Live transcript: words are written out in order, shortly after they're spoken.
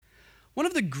One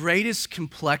of the greatest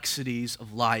complexities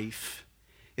of life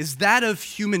is that of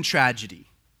human tragedy.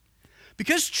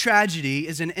 Because tragedy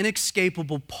is an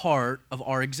inescapable part of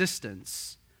our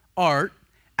existence, art,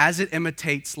 as it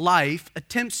imitates life,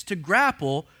 attempts to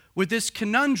grapple with this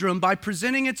conundrum by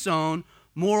presenting its own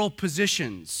moral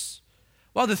positions.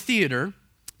 While the theater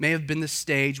may have been the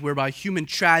stage whereby human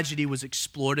tragedy was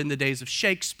explored in the days of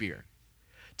Shakespeare,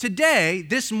 today,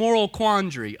 this moral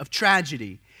quandary of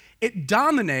tragedy, it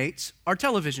dominates our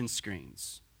television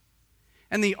screens.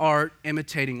 And the art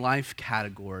imitating life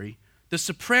category, The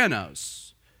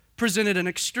Sopranos, presented an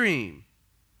extreme.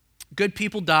 Good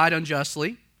people died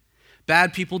unjustly,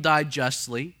 bad people died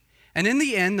justly, and in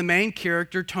the end, the main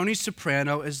character, Tony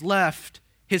Soprano,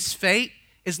 his fate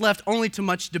is left only to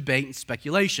much debate and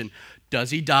speculation.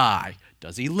 Does he die?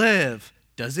 Does he live?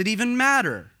 Does it even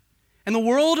matter? In the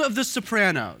world of The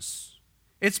Sopranos,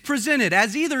 it's presented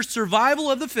as either survival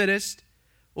of the fittest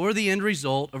or the end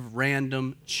result of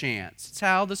random chance. It's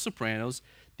how The Sopranos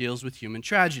deals with human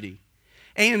tragedy.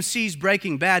 AMC's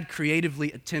Breaking Bad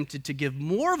creatively attempted to give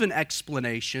more of an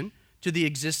explanation to the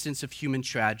existence of human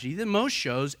tragedy than most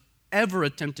shows ever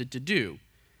attempted to do.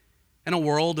 In a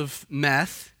world of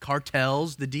meth,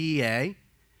 cartels, the DEA,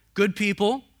 good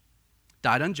people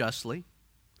died unjustly,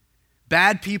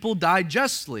 bad people died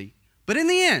justly, but in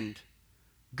the end,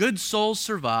 good souls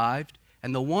survived,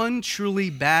 and the one truly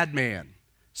bad man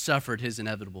suffered his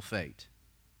inevitable fate.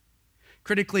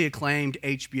 Critically acclaimed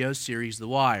HBO series The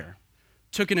Wire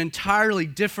took an entirely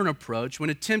different approach when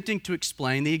attempting to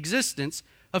explain the existence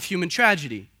of human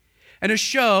tragedy, and a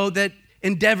show that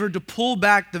endeavored to pull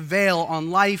back the veil on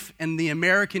life in the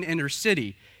American inner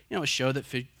city. A show that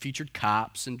featured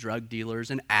cops and drug dealers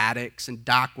and addicts and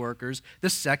dock workers, the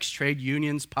sex trade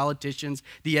unions, politicians,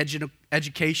 the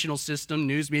educational system,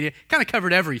 news media, kind of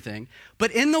covered everything.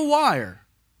 But in The Wire,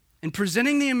 in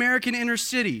presenting the American inner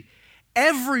city,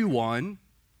 everyone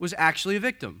was actually a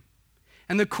victim.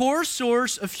 And the core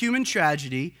source of human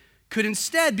tragedy could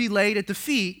instead be laid at the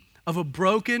feet of a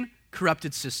broken,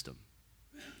 corrupted system.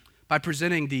 By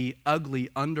presenting the ugly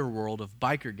underworld of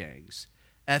biker gangs,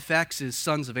 FX's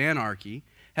Sons of Anarchy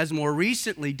has more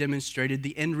recently demonstrated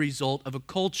the end result of a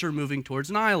culture moving towards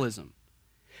nihilism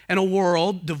and a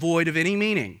world devoid of any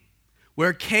meaning,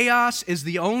 where chaos is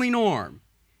the only norm.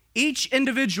 Each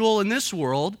individual in this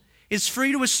world is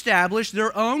free to establish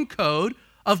their own code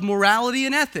of morality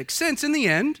and ethics, since in the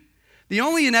end, the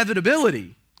only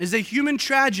inevitability is that human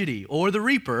tragedy, or the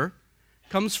Reaper,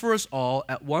 comes for us all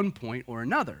at one point or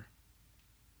another.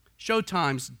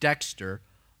 Showtime's Dexter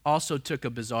also took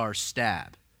a bizarre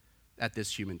stab at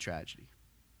this human tragedy.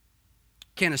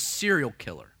 Can a serial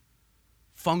killer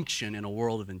function in a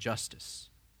world of injustice?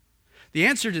 The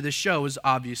answer to this show is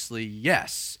obviously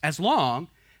yes, as long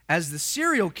as the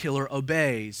serial killer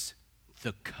obeys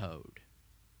the code.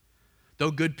 Though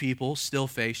good people still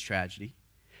face tragedy,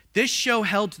 this show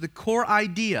held to the core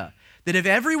idea that if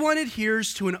everyone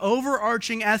adheres to an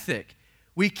overarching ethic,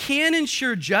 we can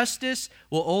ensure justice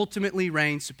will ultimately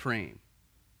reign supreme.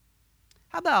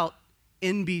 How about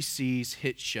NBC's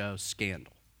hit show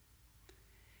Scandal?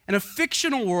 In a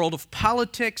fictional world of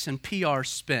politics and PR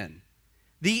spin,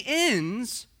 the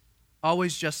ends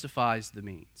always justifies the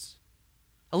means.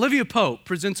 Olivia Pope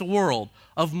presents a world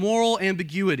of moral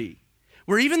ambiguity,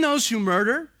 where even those who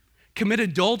murder, commit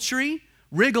adultery,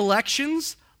 rig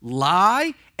elections,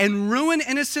 lie, and ruin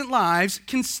innocent lives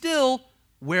can still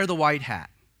wear the white hat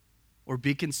or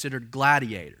be considered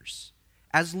gladiators,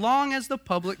 as long as the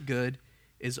public good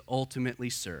is ultimately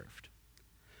served.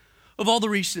 Of all the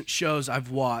recent shows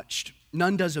I've watched,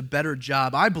 none does a better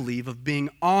job, I believe, of being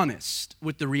honest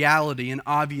with the reality and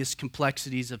obvious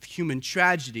complexities of human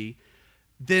tragedy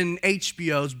than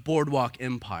HBO's Boardwalk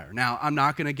Empire. Now, I'm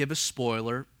not going to give a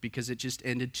spoiler because it just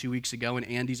ended 2 weeks ago and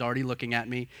Andy's already looking at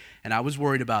me, and I was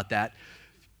worried about that.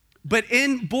 But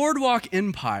in Boardwalk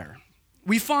Empire,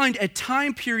 we find a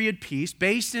time period piece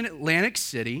based in Atlantic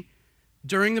City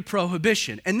during the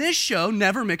Prohibition. And this show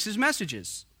never mixes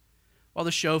messages. While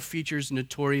the show features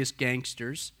notorious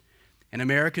gangsters in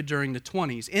America during the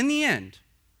 20s, in the end,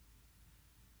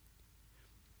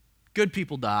 good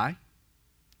people die,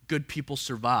 good people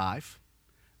survive,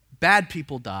 bad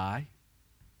people die,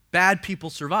 bad people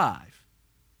survive.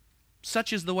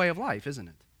 Such is the way of life, isn't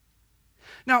it?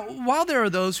 Now, while there are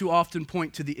those who often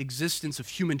point to the existence of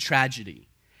human tragedy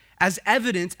as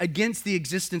evidence against the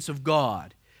existence of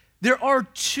God, there are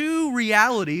two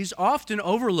realities often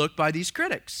overlooked by these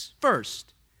critics.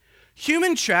 First,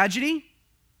 human tragedy,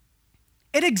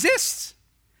 it exists.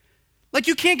 Like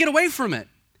you can't get away from it.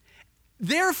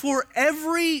 Therefore,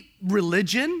 every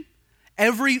religion,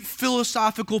 every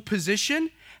philosophical position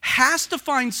has to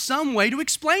find some way to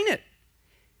explain it.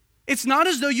 It's not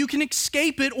as though you can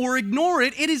escape it or ignore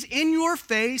it. It is in your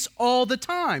face all the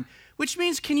time, which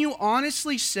means, can you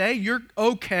honestly say you're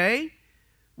okay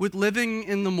with living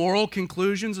in the moral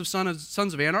conclusions of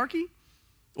Sons of Anarchy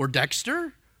or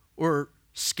Dexter or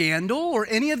Scandal or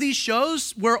any of these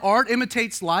shows where art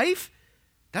imitates life?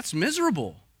 That's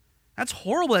miserable. That's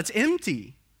horrible. That's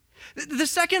empty. The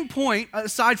second point,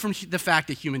 aside from the fact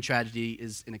that human tragedy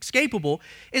is inescapable,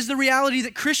 is the reality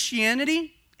that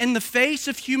Christianity, in the face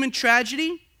of human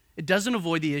tragedy, it doesn't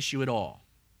avoid the issue at all.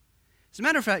 As a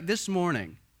matter of fact, this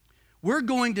morning, we're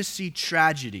going to see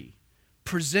tragedy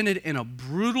presented in a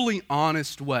brutally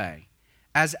honest way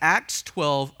as Acts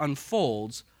 12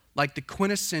 unfolds like the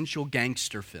quintessential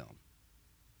gangster film.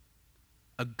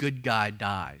 A good guy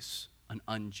dies an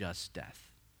unjust death.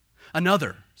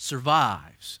 Another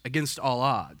survives against all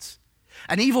odds.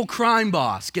 An evil crime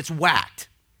boss gets whacked,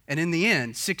 and in the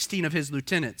end, 16 of his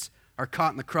lieutenants are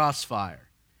caught in the crossfire.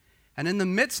 And in the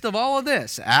midst of all of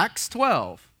this, Acts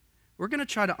 12, we're going to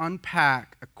try to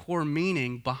unpack a core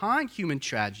meaning behind human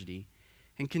tragedy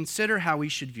and consider how we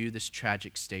should view this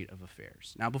tragic state of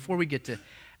affairs. Now, before we get to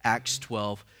Acts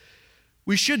 12,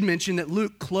 we should mention that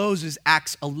Luke closes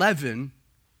Acts 11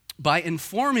 by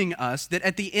informing us that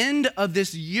at the end of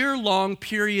this year-long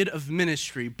period of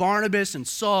ministry, Barnabas and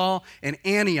Saul and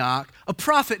Antioch, a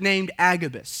prophet named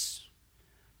Agabus.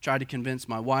 Tried to convince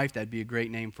my wife that'd be a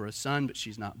great name for a son, but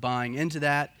she's not buying into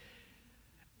that.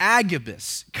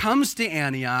 Agabus comes to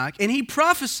Antioch, and he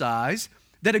prophesies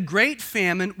that a great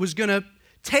famine was going to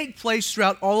take place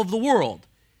throughout all of the world,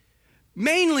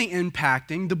 mainly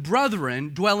impacting the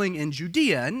brethren dwelling in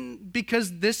Judea. And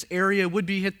because this area would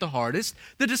be hit the hardest,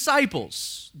 the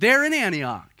disciples there in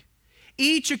Antioch,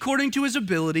 each according to his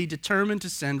ability, determined to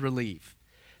send relief.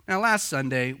 Now, last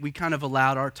Sunday, we kind of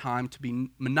allowed our time to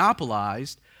be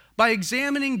monopolized by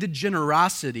examining the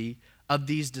generosity of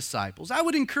these disciples. I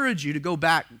would encourage you to go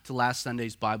back to last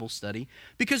Sunday's Bible study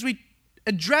because we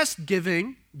addressed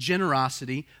giving,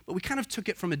 generosity, but we kind of took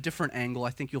it from a different angle. I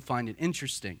think you'll find it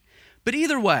interesting. But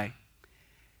either way,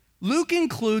 Luke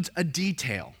includes a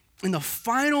detail in the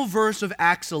final verse of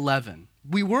Acts 11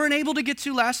 we weren't able to get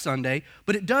to last Sunday,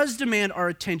 but it does demand our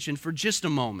attention for just a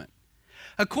moment.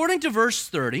 According to verse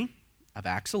 30 of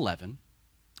Acts 11,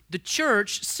 the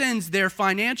church sends their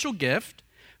financial gift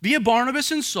via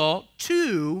Barnabas and Saul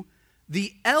to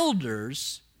the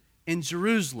elders in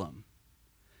Jerusalem.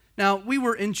 Now, we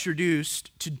were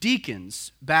introduced to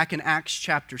deacons back in Acts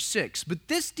chapter 6, but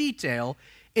this detail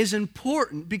is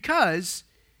important because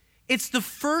it's the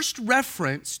first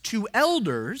reference to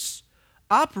elders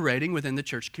operating within the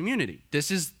church community.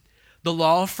 This is the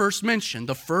law of first mention,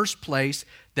 the first place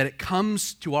that it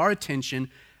comes to our attention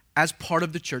as part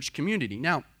of the church community.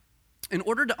 Now, in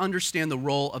order to understand the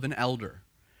role of an elder,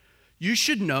 you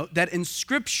should note that in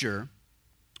Scripture,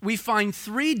 we find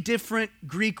 3 different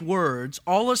Greek words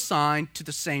all assigned to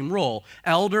the same role: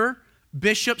 elder,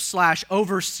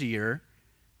 bishop/overseer,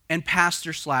 and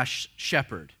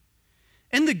pastor/shepherd.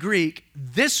 In the Greek,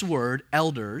 this word,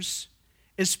 elders,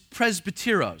 is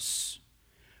presbyteros,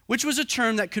 which was a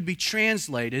term that could be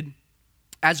translated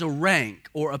as a rank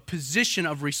or a position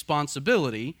of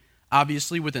responsibility,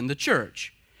 obviously within the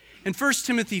church. In 1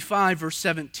 Timothy 5, verse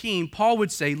 17, Paul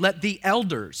would say, "Let the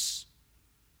elders,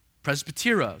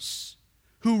 presbyteros,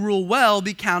 who rule well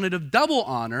be counted of double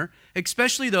honor,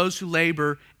 especially those who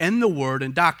labor in the word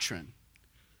and doctrine,"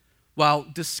 while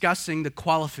discussing the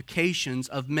qualifications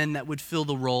of men that would fill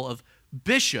the role of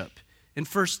bishop. In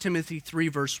 1 Timothy 3,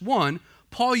 verse 1,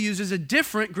 Paul uses a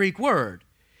different Greek word.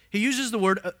 He uses the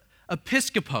word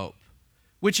episkopope,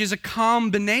 which is a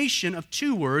combination of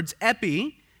 2 words,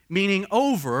 epi, meaning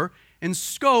over, and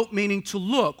scope, meaning to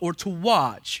look or to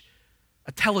watch.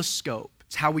 A telescope.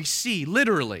 It's how we see,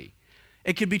 literally.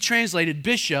 It could be translated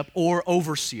bishop or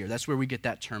overseer. That's where we get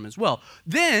that term as well.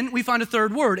 Then we find a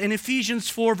third word in Ephesians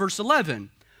 4, verse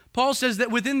 11. Paul says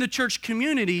that within the church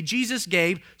community, Jesus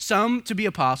gave some to be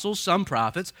apostles, some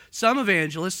prophets, some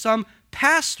evangelists, some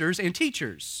pastors and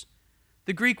teachers.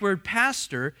 The Greek word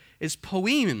pastor is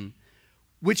poimen,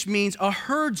 which means a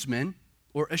herdsman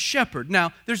or a shepherd.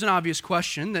 Now, there's an obvious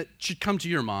question that should come to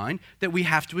your mind that we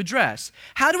have to address.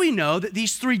 How do we know that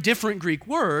these 3 different Greek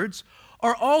words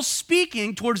are all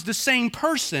speaking towards the same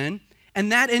person and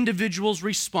that individual's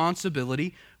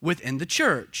responsibility within the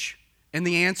church? And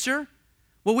the answer?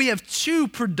 Well, we have 2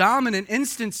 predominant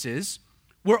instances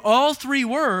where all 3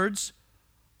 words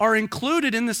are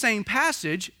included in the same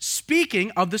passage,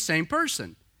 speaking of the same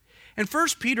person. In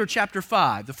 1 Peter chapter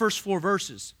 5, the first 4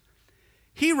 verses,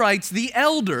 he writes, "The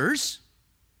elders,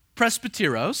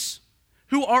 presbyteros,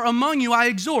 who are among you I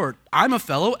exhort. I'm a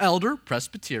fellow elder,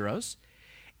 presbyteros,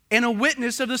 and a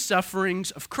witness of the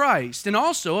sufferings of Christ, and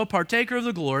also a partaker of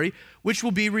the glory which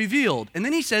will be revealed. And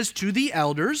then he says, to the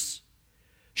elders,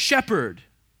 shepherd,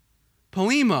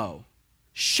 poemo,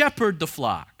 shepherd the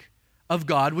flock of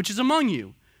God which is among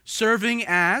you, serving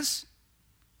as,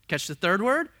 catch the third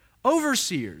word,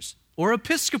 overseers or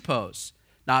episkopos,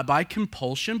 not by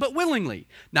compulsion but willingly,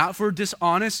 not for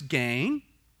dishonest gain,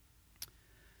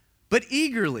 but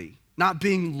eagerly, not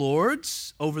being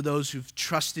lords over those who've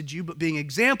trusted you, but being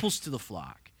examples to the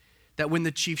flock, that when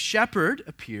the chief shepherd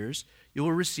appears, you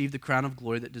will receive the crown of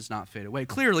glory that does not fade away.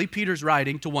 Clearly, Peter's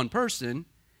writing to one person,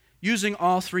 using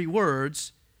all three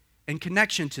words in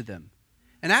connection to them.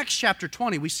 In Acts chapter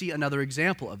 20, we see another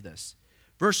example of this.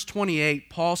 Verse 28,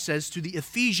 Paul says to the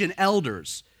Ephesian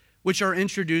elders, which are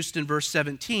introduced in verse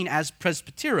 17 as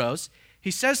presbyteros, he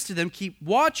says to them, keep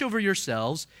watch over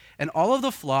yourselves and all of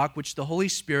the flock which the Holy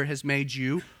Spirit has made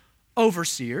you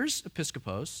overseers,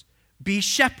 episkopos, be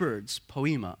shepherds,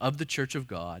 poema, of the church of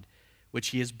God, which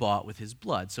he has bought with his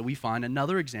blood. So we find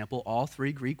another example, all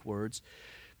three Greek words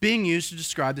being used to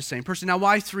describe the same person. Now,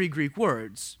 why three Greek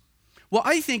words? Well,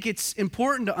 I think it's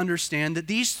important to understand that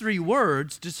these three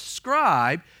words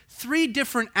describe three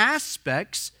different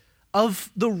aspects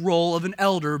of the role of an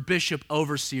elder, bishop,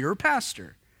 overseer, or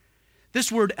pastor. This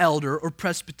word elder or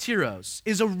presbyteros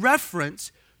is a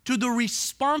reference to the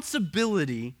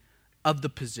responsibility of the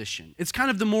position. It's kind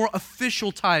of the more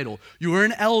official title. You are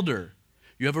an elder.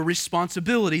 You have a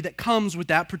responsibility that comes with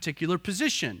that particular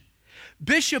position.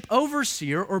 Bishop,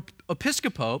 overseer, or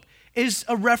episcopos is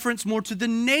a reference more to the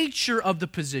nature of the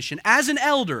position. As an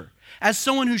elder, as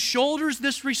someone who shoulders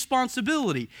this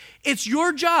responsibility, it's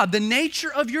your job, the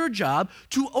nature of your job,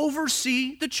 to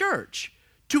oversee the church,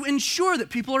 to ensure that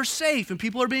people are safe and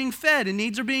people are being fed and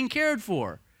needs are being cared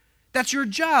for. That's your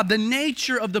job, the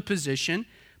nature of the position.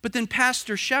 But then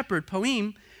pastor, shepherd,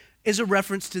 poem, is a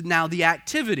reference to now the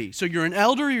activity. So you're an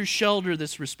elder, you shoulder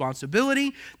this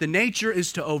responsibility. The nature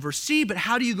is to oversee, but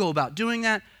how do you go about doing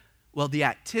that? Well, the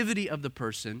activity of the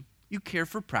person, you care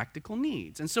for practical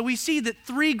needs. And so we see that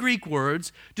three Greek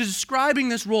words describing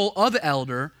this role of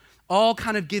elder, all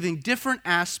kind of giving different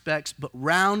aspects, but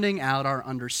rounding out our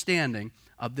understanding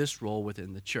of this role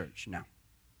within the church. Now,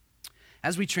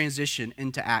 as we transition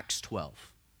into Acts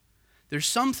 12, there's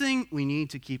something we need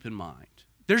to keep in mind.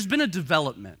 There's been a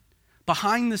development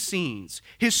behind the scenes,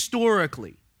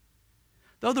 historically.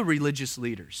 Though the religious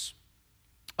leaders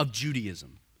of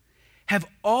Judaism have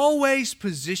always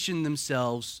positioned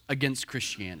themselves against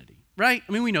Christianity, right?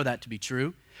 I mean, we know that to be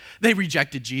true. They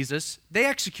rejected Jesus. They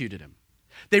executed him.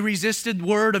 They resisted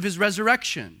word of his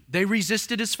resurrection. They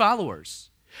resisted his followers.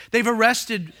 They've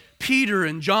arrested Peter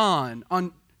and John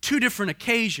on two different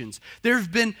occasions. They've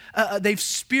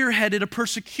spearheaded a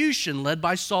persecution led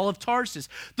by Saul of Tarsus.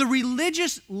 The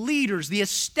religious leaders, the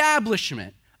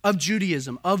establishment of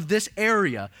Judaism, of this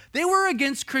area, they were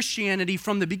against Christianity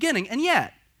from the beginning. And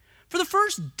yet, for the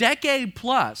first decade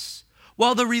plus,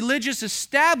 while the religious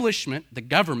establishment, the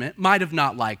government, might have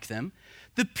not liked them,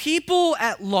 the people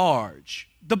at large,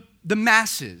 the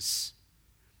masses,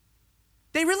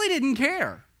 they really didn't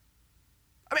care.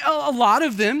 I mean, a lot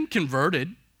of them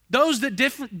converted. Those that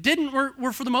didn't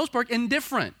were for the most part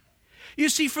indifferent. You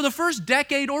see, for the first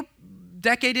decade or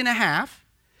decade and a half,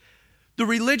 the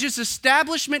religious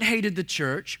establishment hated the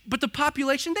church, but the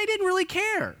population, they didn't really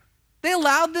care. They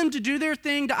allowed them to do their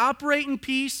thing, to operate in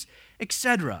peace,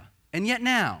 etc. And yet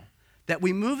now that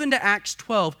we move into Acts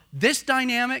 12, this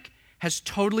dynamic has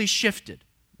totally shifted.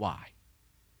 Why?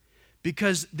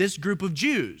 Because this group of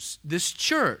Jews, this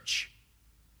church,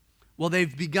 well,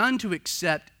 they've begun to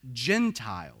accept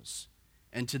Gentiles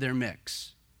into their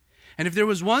mix. And if there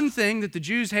was one thing that the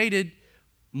Jews hated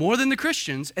more than the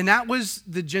Christians, and that was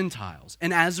the Gentiles.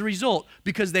 And as a result,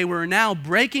 because they were now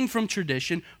breaking from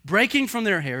tradition, breaking from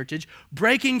their heritage,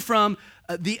 breaking from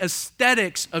the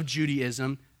aesthetics of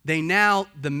Judaism,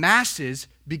 the masses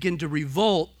begin to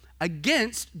revolt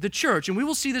against the church. And we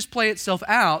will see this play itself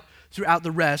out throughout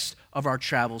the rest of our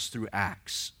travels through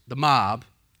Acts. The mob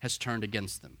has turned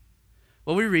against them.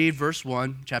 Well, we read verse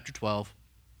 1, chapter 12,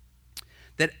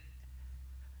 that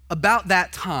about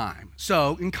that time,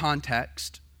 so in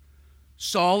context,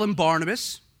 Saul and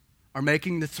Barnabas are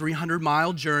making the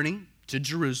 300-mile journey to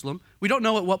Jerusalem. We don't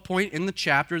know at what point in the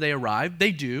chapter they arrive.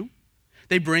 They do.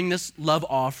 They bring this love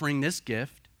offering, this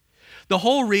gift. The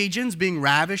whole region's being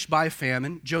ravished by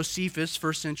famine. Josephus,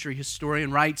 first century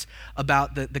historian, writes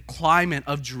about the climate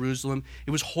of Jerusalem.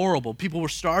 It was horrible. People were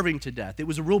starving to death. It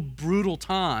was a real brutal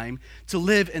time to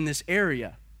live in this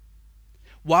area.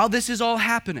 While this is all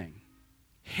happening,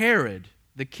 Herod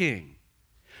the king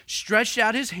stretched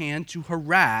out his hand to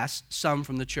harass some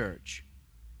from the church.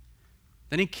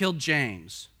 Then he killed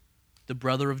James, the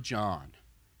brother of John,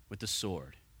 with the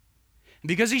sword. And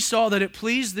because he saw that it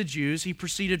pleased the Jews, he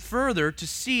proceeded further to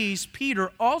seize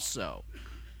Peter also.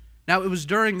 Now it was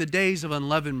during the days of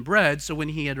unleavened bread, so when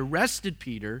he had arrested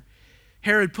Peter,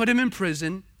 Herod put him in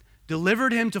prison,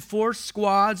 delivered him to 4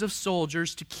 squads of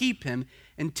soldiers to keep him,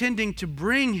 intending to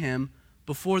bring him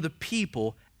before the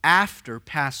people after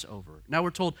Passover. Now we're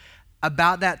told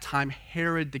about that time,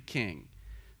 Herod the king.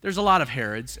 There's a lot of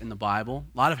Herods in the Bible,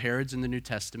 a lot of Herods in the New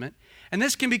Testament, and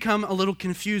this can become a little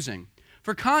confusing.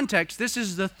 For context, this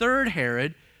is the 3rd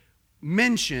Herod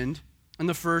mentioned in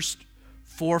the first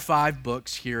 4 or 5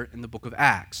 books here in the book of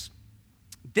Acts.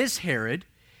 This Herod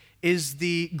is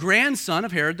the grandson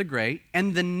of Herod the Great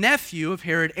and the nephew of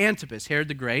Herod Antipas. Herod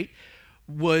the Great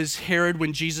was Herod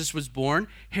when Jesus was born.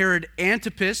 Herod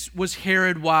Antipas was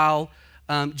Herod while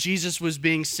Jesus was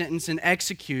being sentenced and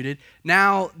executed.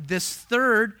 Now, this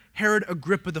 3rd Herod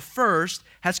Agrippa I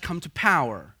has come to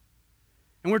power.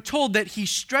 And we're told that he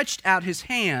stretched out his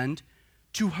hand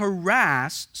to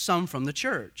harass some from the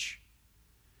church.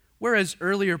 Whereas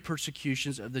earlier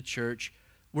persecutions of the church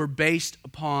were based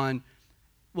upon,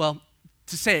 well,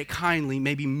 to say it kindly,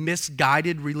 maybe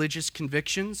misguided religious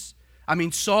convictions. I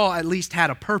mean, Saul at least had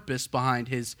a purpose behind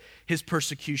his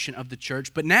persecution of the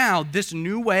church. But now, this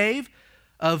new wave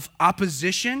of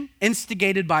opposition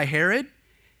instigated by Herod,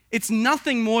 it's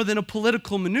nothing more than a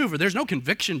political maneuver. There's no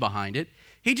conviction behind it.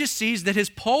 He just sees that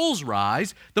his polls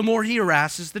rise the more he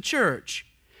harasses the church.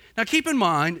 Now keep in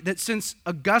mind that since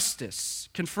Augustus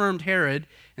confirmed Herod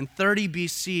in 30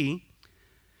 BC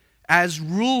as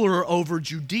ruler over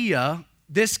Judea,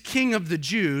 this king of the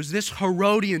Jews, this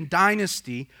Herodian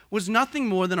dynasty, was nothing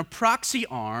more than a proxy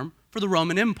arm for the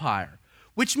Roman Empire,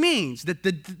 which means that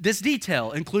this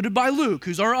detail included by Luke,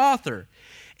 who's our author,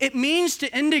 it means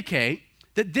to indicate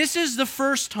that this is the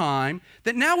first time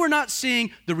that now we're not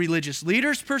seeing the religious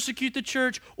leaders persecute the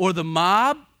church or the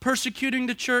mob persecuting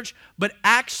the church, but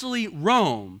actually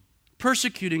Rome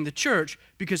persecuting the church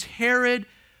because Herod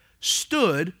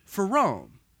stood for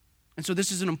Rome. And so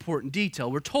this is an important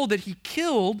detail. We're told that he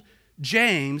killed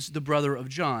James, the brother of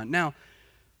John. Now,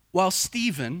 while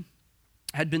Stephen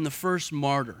had been the first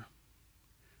martyr,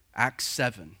 Acts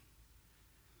 7,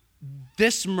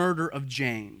 this murder of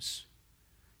James,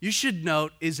 you should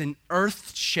note, is an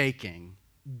earth-shaking,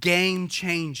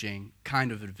 game-changing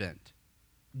kind of event.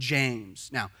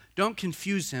 James. Now, don't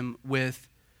confuse him with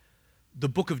the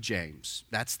book of James.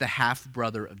 That's the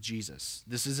half-brother of Jesus.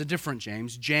 This is a different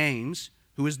James. James,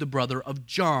 who is the brother of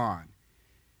John.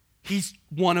 He's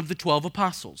one of the 12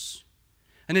 apostles.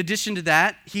 In addition to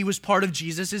that, he was part of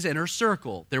Jesus' inner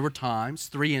circle. There were times,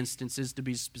 3 instances to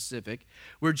be specific,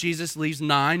 where Jesus leaves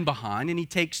 9 behind and he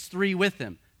takes 3 with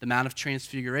him. The Mount of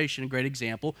Transfiguration, a great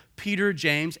example, Peter,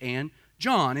 James, and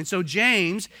John. And so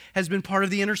James has been part of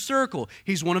the inner circle.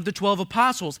 He's one of the 12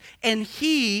 apostles, and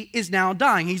he is now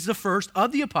dying. He's the first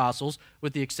of the apostles,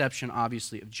 with the exception,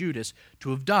 obviously, of Judas, to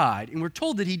have died. And we're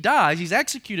told that he dies, he's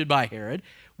executed by Herod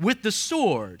with the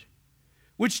sword,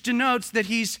 which denotes that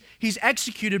he's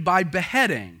executed by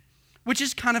beheading, which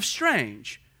is kind of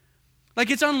strange.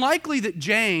 Like, it's unlikely that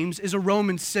James is a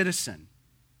Roman citizen.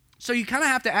 So you kind of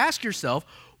have to ask yourself,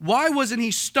 why wasn't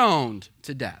he stoned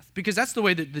to death? Because that's the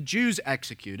way that the Jews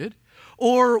executed.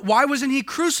 Or why wasn't he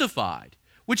crucified?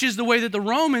 Which is the way that the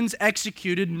Romans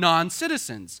executed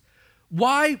non-citizens.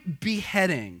 Why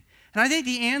beheading? And I think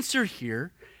the answer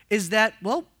here is that,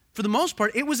 well, for the most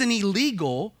part, it was an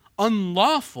illegal,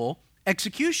 unlawful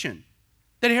execution.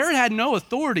 That Herod had no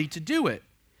authority to do it.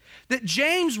 That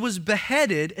James was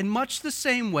beheaded in much the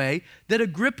same way that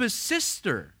Agrippa's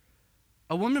sister,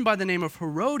 a woman by the name of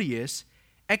Herodias,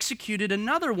 executed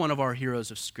another one of our heroes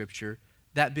of Scripture,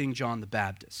 that being John the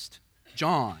Baptist.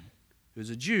 John, who's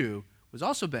a Jew, was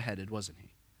also beheaded, wasn't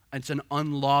he? It's an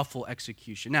unlawful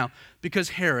execution. Now, because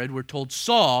Herod, we're told,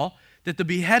 saw that the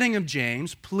beheading of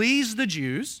James pleased the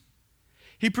Jews,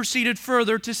 he proceeded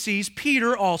further to seize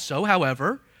Peter also.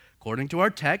 However, according to our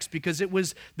text, because it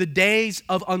was the days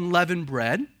of unleavened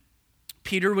bread,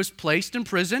 Peter was placed in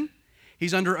prison.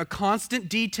 He's under a constant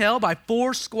detail by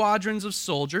 4 squadrons of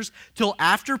soldiers till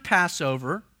after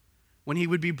Passover, when he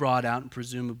would be brought out and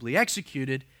presumably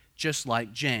executed, just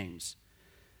like James.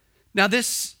 Now,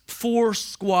 this 4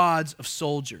 squads of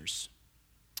soldiers,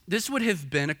 this would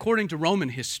have been, according to Roman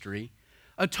history,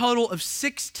 a total of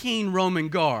 16 Roman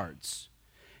guards.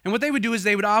 And what they would do is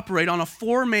they would operate on a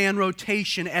 4-man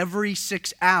rotation every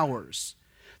 6 hours.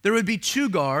 There would be 2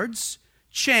 guards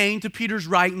chained to Peter's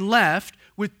right and left,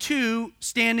 with 2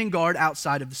 standing guard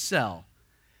outside of the cell,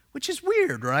 which is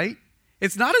weird, right?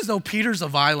 It's not as though Peter's a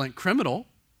violent criminal.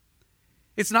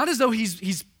 It's not as though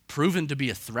he's proven to be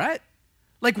a threat.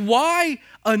 Like, why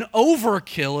an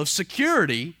overkill of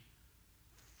security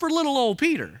for little old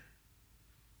Peter?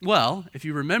 Well, if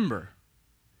you remember,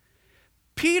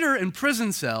 Peter and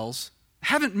prison cells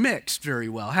haven't mixed very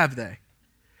well, have they?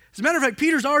 As a matter of fact,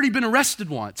 Peter's already been arrested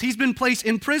once. He's been placed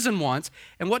in prison once.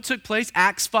 And what took place?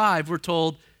 Acts 5, we're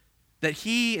told that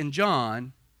he and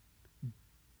John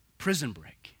prison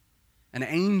break. An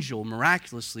angel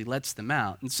miraculously lets them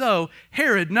out. And so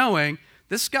Herod, knowing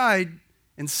this guy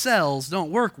and cells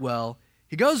don't work well,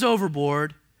 he goes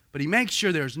overboard, but he makes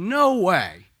sure there's no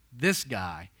way this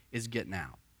guy is getting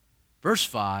out. Verse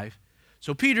 5,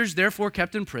 so Peter's therefore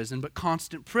kept in prison, but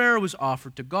constant prayer was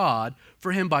offered to God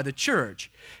for him by the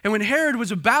church. And when Herod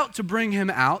was about to bring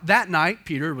him out, that night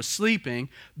Peter was sleeping,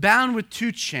 bound with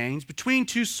 2 chains between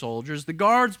 2 soldiers. The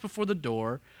guards before the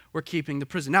door were keeping the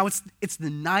prison. Now it's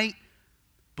the night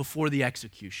before the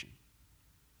execution.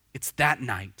 It's that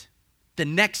night. The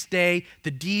next day,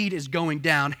 the deed is going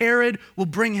down. Herod will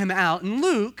bring him out. And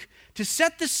Luke, to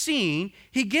set the scene,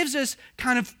 he gives us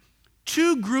kind of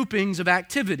 2 groupings of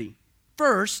activity.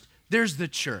 First, there's the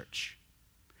church.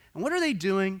 And what are they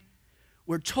doing?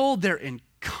 We're told they're in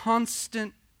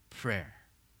constant prayer.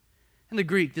 In the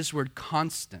Greek, this word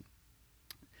constant,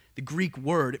 the Greek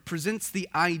word, it presents the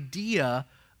idea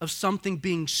of something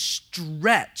being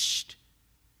stretched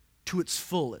to its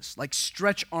fullest, like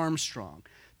Stretch Armstrong,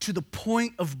 to the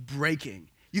point of breaking.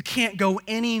 You can't go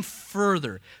any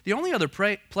further. The only other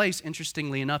place,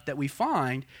 interestingly enough, that we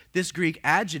find this Greek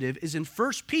adjective is in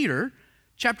 1 Peter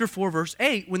chapter 4, verse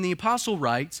 8, when the apostle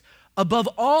writes, above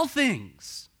all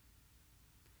things,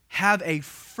 have a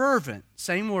fervent,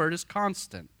 same word as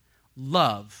constant,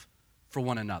 love for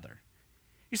one another.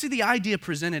 You see, the idea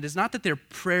presented is not that their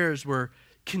prayers were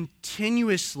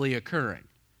continuously occurring,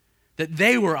 that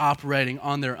they were operating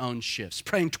on their own shifts,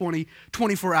 praying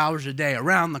 24 hours a day,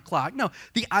 around the clock. No,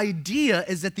 the idea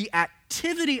is that the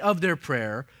activity of their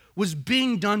prayer was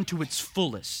being done to its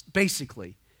fullest,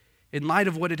 basically. In light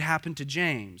of what had happened to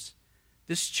James,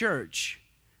 this church,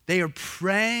 they are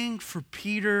praying for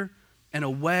Peter in a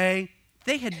way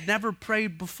they had never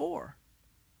prayed before.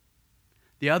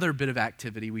 The other bit of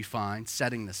activity we find,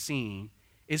 setting the scene,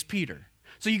 is Peter.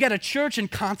 So you got a church in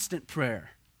constant prayer,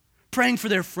 praying for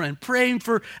their friend, praying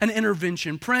for an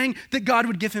intervention, praying that God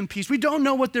would give him peace. We don't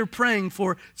know what they're praying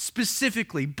for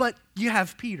specifically, but you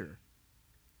have Peter.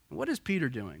 What is Peter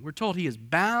doing? We're told he is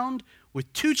bound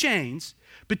with 2 chains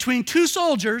between 2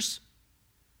 soldiers,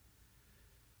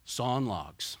 sawing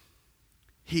logs.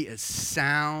 He is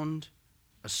sound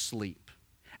asleep,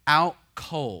 out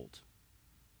cold.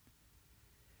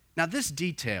 Now this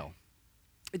detail,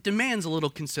 it demands a little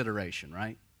consideration,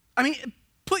 right? I mean,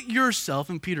 put yourself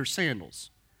in Peter's sandals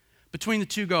between the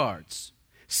 2 guards,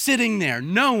 sitting there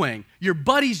knowing your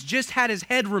buddy's just had his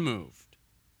head removed.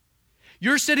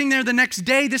 You're sitting there the next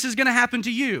day, this is going to happen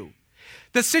to you.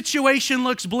 The situation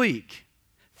looks bleak.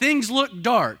 Things look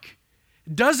dark.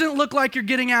 Doesn't look like you're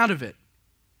getting out of it.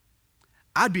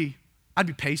 I'd be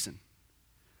pacing.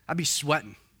 I'd be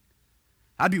sweating.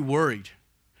 I'd be worried.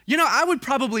 You know, I would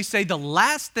probably say the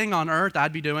last thing on earth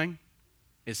I'd be doing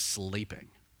is sleeping.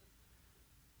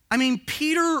 I mean,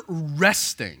 Peter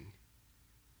resting.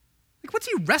 Like, what's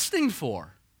he resting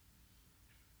for?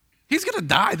 He's going to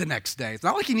die the next day. It's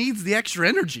not like he needs the extra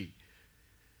energy.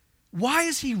 Why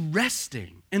is he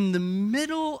resting in the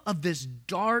middle of this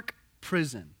dark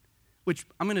prison, which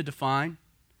I'm going to define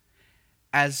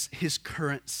as his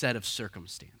current set of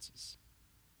circumstances?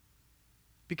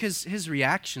 Because his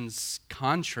reaction's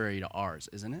contrary to ours,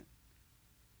 isn't it?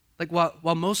 Like,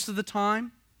 while most of the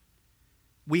time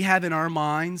we have in our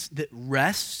minds that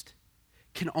rest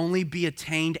can only be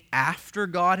attained after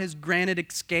God has granted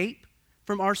escape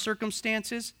from our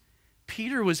circumstances,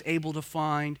 Peter was able to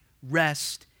find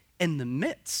rest in the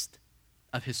midst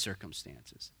of his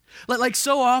circumstances. Like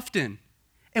so often,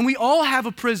 and we all have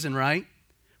a prison, right?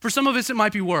 For some of us, it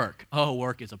might be work. Oh,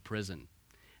 work is a prison.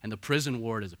 And the prison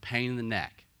ward is a pain in the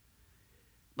neck.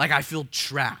 Like I feel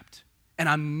trapped and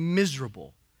I'm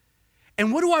miserable.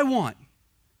 And what do I want?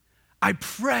 I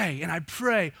pray and I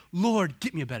pray, Lord,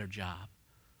 get me a better job.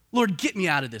 Lord, get me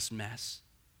out of this mess.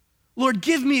 Lord,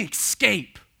 give me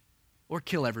escape or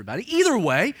kill everybody. Either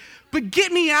way, but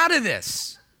get me out of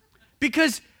this.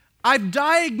 Because I've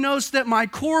diagnosed that my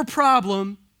core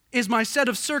problem is my set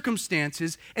of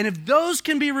circumstances, and if those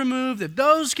can be removed, if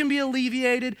those can be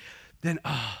alleviated, then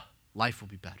life will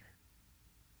be better.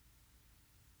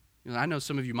 You know, I know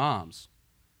some of you moms,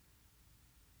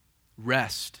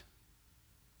 rest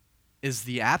is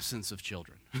the absence of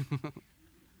children.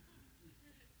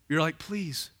 You're like,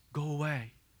 please, go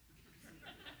away.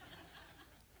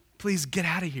 Please get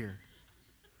out of here.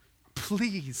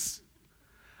 Please.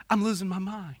 I'm losing my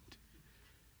mind.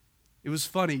 It was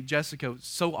funny. Jessica was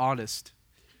so honest.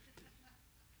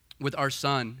 With our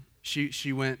son,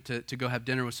 she went to go have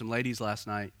dinner with some ladies last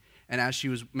night. And as she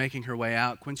was making her way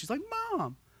out, Quincy's like,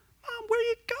 Mom, where are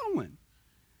you going?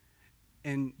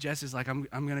 And Jess is like, I'm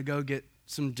going to go get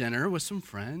some dinner with some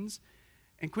friends.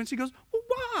 And Quincy goes, well,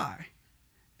 why?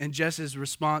 And Jess's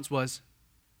response was,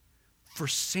 for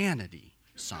sanity,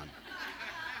 son.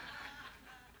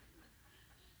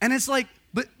 And it's like,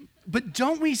 but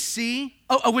don't we see,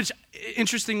 which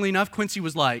interestingly enough, Quincy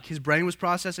was like, his brain was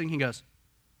processing, he goes,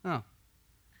 oh,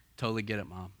 totally get it,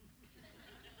 Mom.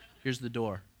 Here's the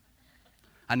door.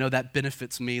 I know that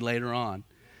benefits me later on.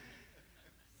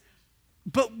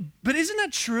 But isn't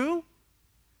that true?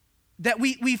 That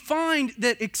we find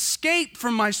that escape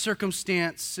from my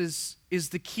circumstances is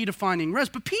the key to finding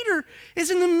rest. But Peter is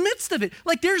in the midst of it.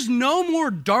 Like there's no more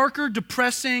darker,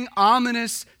 depressing,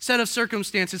 ominous set of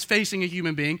circumstances facing a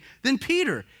human being than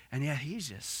Peter. And yet he's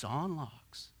just sawing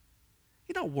logs.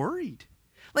 He's not worried.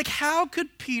 Like how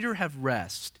could Peter have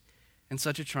rest in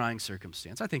such a trying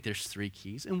circumstance? I think there's 3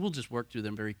 keys, and we'll just work through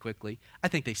them very quickly. I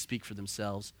think they speak for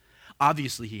themselves.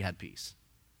 Obviously, he had peace.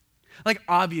 Like,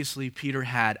 obviously, Peter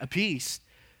had a peace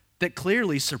that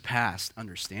clearly surpassed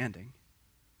understanding.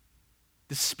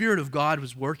 The Spirit of God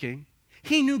was working.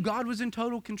 He knew God was in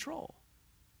total control.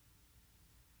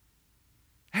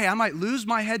 Hey, I might lose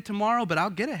my head tomorrow, but I'll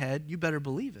get ahead. You better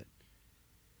believe it.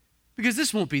 Because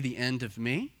this won't be the end of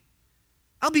me.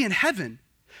 I'll be in heaven.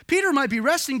 Peter might be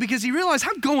resting because he realized,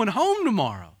 I'm going home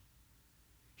tomorrow.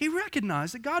 He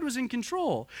recognized that God was in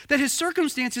control, that his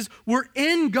circumstances were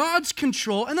in God's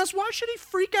control, and thus why should he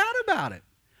freak out about it?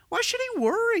 Why should he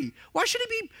worry? Why should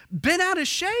he be bent out of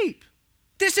shape?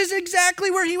 This is exactly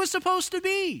where he was supposed to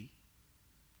be.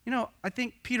 You know, I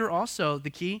think Peter also, the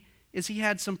key is he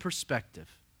had some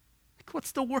perspective. Like,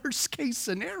 what's the worst case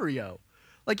scenario?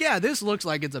 Like, yeah, this looks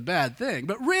like it's a bad thing,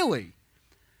 but really,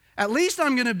 at least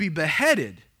I'm going to be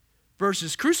beheaded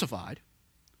versus crucified,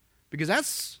 because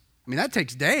that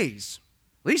takes days.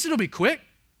 At least it'll be quick,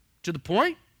 to the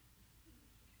point.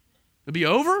 It'll be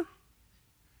over.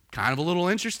 Kind of a little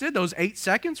interested. Those 8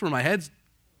 seconds where my head's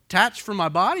detached from my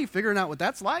body, figuring out what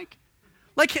that's like.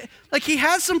 Like he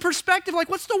has some perspective. Like,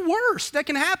 what's the worst that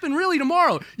can happen really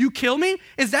tomorrow? You kill me?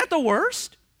 Is that the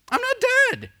worst? I'm not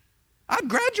dead. I've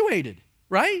graduated,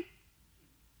 right?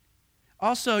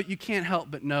 Also, you can't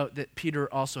help but note that Peter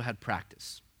also had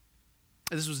practice.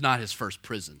 This was not his first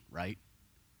prison, right?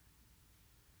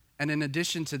 And in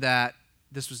addition to that,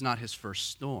 this was not his first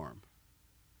storm.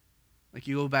 Like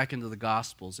you go back into the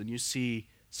Gospels and you see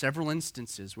several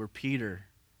instances where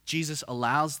Jesus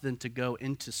allows them to go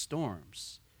into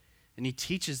storms. And he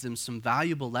teaches them some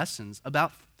valuable lessons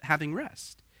about having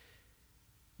rest.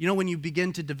 You know, when you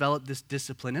begin to develop this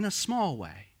discipline in a small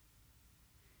way,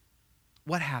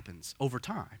 what happens over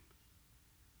time?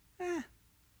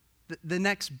 The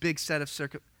next big set of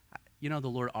the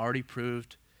Lord already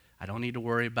proved I don't need to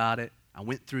worry about it. I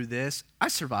went through this. I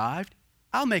survived.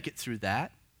 I'll make it through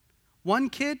that. 1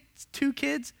 kid, 2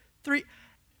 kids, 3.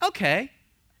 Okay,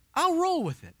 I'll roll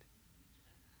with it.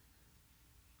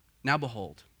 Now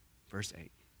behold, verse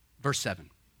 7.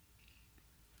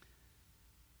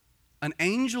 An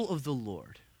angel of the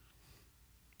Lord.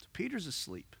 So Peter's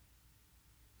asleep.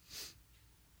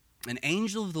 An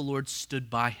angel of the Lord stood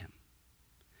by him,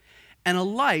 and a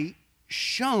light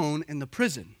shone in the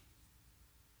prison.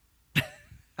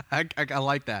 I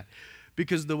like that,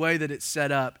 because the way that it's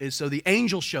set up is so the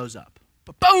angel shows up,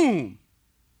 but boom!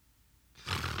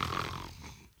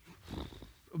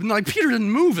 Like Peter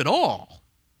didn't move at all.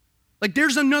 Like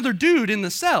there's another dude in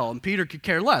the cell, and Peter could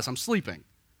care less. I'm sleeping.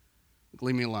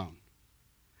 Leave me alone.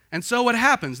 And so what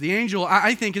happens? The angel,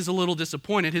 I think, is a little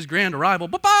disappointed. His grand arrival,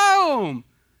 but boom!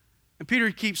 And Peter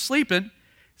keeps sleeping.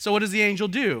 So what does the angel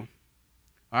do?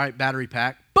 All right, battery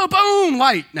pack. Boom!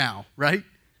 Light now, right?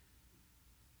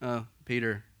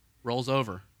 Peter rolls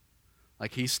over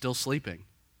like he's still sleeping.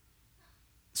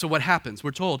 So what happens? We're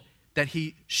told that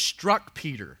he struck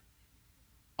Peter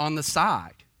on the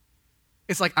side.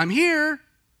 It's like, I'm here,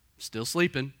 still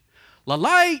sleeping. La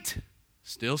light,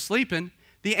 still sleeping.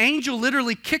 The angel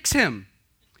literally kicks him.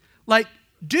 Like,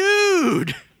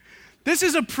 dude, this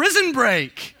is a prison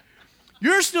break.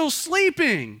 You're still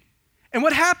sleeping. And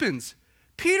what happens?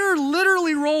 Peter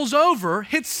literally rolls over,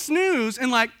 hits snooze,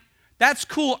 and like, that's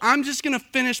cool. I'm just going to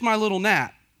finish my little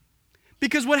nap.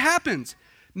 Because what happens?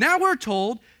 Now we're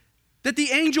told that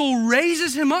the angel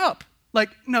raises him up.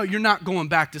 Like, no, you're not going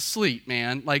back to sleep,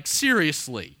 man. Like,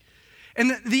 seriously.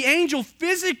 And the angel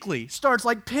physically starts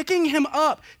like picking him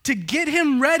up to get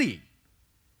him ready.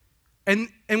 And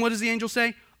what does the angel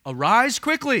say? Arise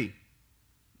quickly.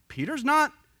 Peter's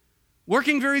not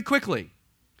working very quickly.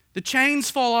 The chains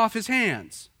fall off his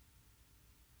hands.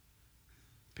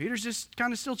 Peter's just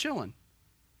kind of still chilling.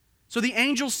 So the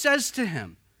angel says to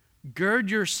him,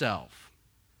 gird yourself.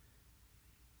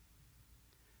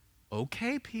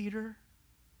 Okay, Peter,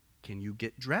 can you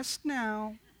get dressed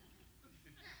now?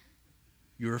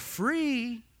 You're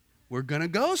free. We're going to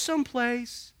go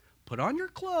someplace. Put on your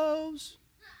clothes.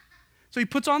 So he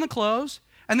puts on the clothes,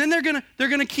 and then they're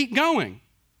gonna keep going.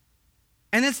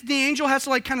 And the angel has to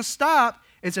like kind of stop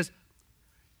and says,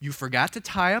 you forgot to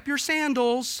tie up your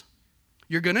sandals.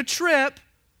 You're going to trip.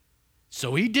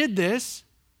 So he did this.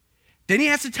 Then he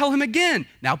has to tell him again,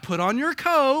 now put on your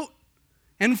coat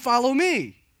and follow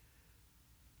me.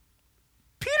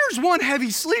 Peter's one heavy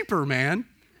sleeper, man.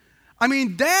 I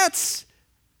mean, that's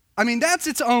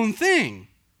its own thing.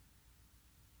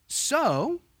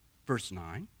 So, verse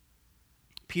 9,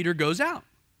 Peter goes out.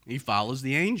 He follows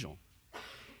the angel.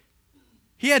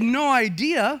 He had no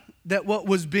idea that what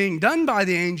was being done by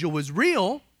the angel was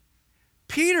real.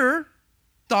 Peter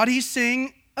thought he's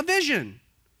seeing a vision.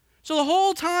 So the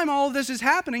whole time all of this is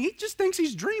happening, he just thinks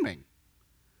he's dreaming.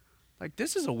 Like,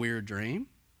 this is a weird dream.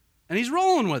 And he's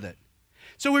rolling with it.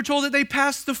 So we're told that they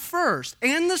passed the first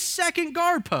and the second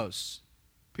guard posts.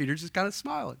 Peter's just kind of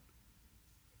smiling.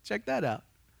 Check that out.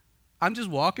 I'm just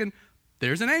walking.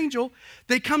 There's an angel.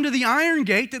 They come to the iron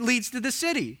gate that leads to the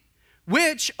city,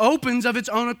 which opens of its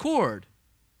own accord.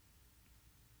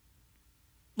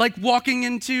 Like walking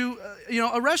into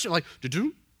a restaurant, like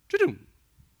da-doom, da-doom.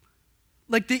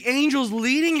 Like the angel's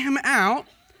leading him out.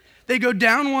 They go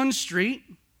down one street,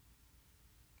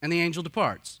 and the angel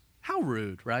departs. How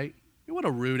rude, right? What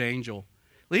a rude angel.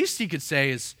 Least he could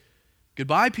say is,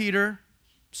 goodbye, Peter.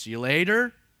 See you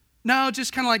later. No,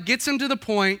 just kind of like gets him to the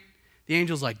point. The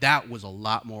angel's like, that was a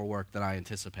lot more work than I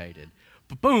anticipated.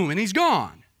 But boom, and he's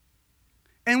gone.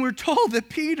 And we're told that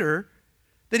Peter,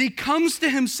 that he comes to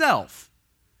himself.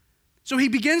 So he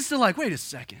begins to like, wait a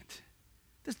second.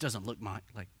 This doesn't look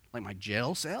like my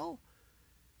jail cell.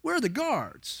 Where are the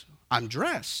guards? I'm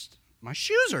dressed. My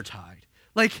shoes are tied.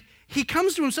 Like, he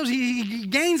comes to himself. He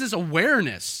gains this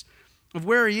awareness of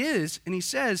where he is, and he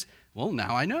says, well,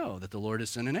 now I know that the Lord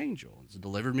has sent an angel. He's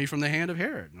delivered me from the hand of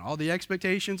Herod and all the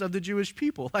expectations of the Jewish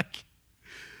people. Like,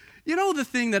 the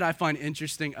thing that I find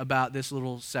interesting about this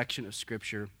little section of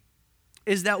Scripture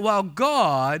is that while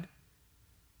God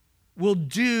will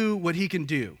do what he can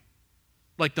do,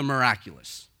 like the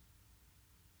miraculous,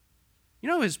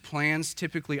 his plans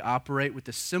typically operate with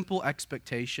the simple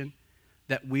expectation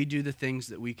that we do the things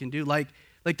that we can do. Like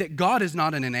that God is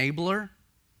not an enabler.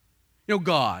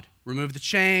 God removed the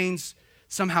chains,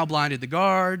 somehow blinded the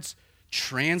guards,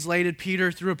 translated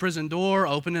Peter through a prison door,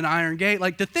 opened an iron gate.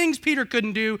 Like the things Peter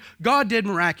couldn't do, God did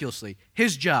miraculously.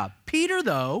 His job. Peter,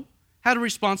 though, had a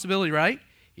responsibility, right?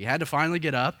 He had to finally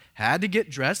get up, had to get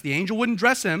dressed. The angel wouldn't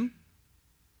dress him.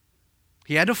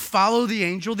 He had to follow the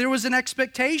angel. There was an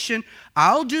expectation.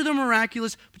 I'll do the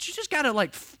miraculous, but you just got to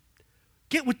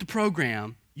get with the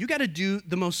program. You got to do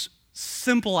the most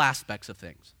simple aspects of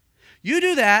things. You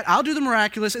do that, I'll do the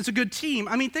miraculous. It's a good team.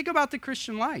 I mean, think about the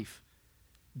Christian life.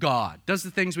 God does the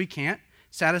things we can't,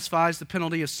 satisfies the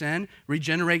penalty of sin,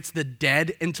 regenerates the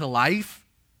dead into life,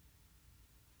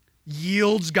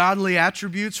 yields godly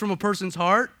attributes from a person's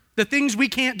heart. The things we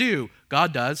can't do,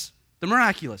 God does, the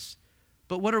miraculous.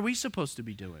 But what are we supposed to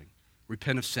be doing?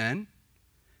 Repent of sin,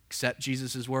 accept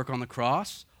Jesus' work on the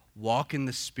cross, walk in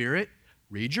the Spirit,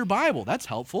 read your Bible. That's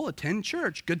helpful. Attend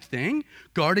church, good thing.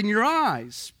 Guarding your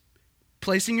eyes,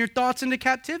 placing your thoughts into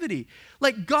captivity.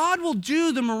 Like, God will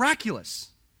do the miraculous.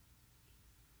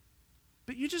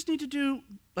 But you just need to do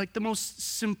like the most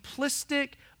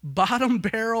simplistic, bottom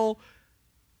barrel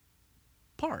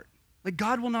part. Like,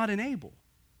 God will not enable.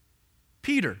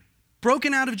 Peter,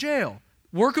 broken out of jail,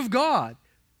 work of God,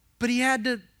 but he had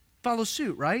to follow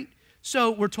suit, right?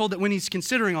 So we're told that when he's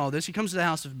considering all this, he comes to the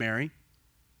house of Mary,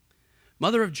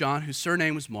 mother of John, whose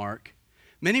surname was Mark.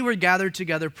 Many were gathered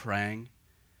together praying.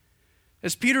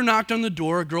 As Peter knocked on the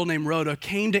door, a girl named Rhoda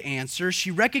came to answer.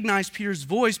 She recognized Peter's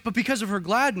voice, but because of her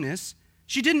gladness,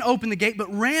 she didn't open the gate,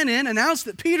 but ran in, announced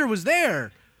that Peter was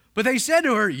there. But they said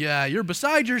to her, yeah, you're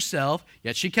beside yourself.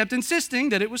 Yet she kept insisting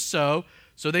that it was so.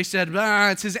 So they said,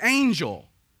 it's his angel.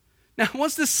 Now,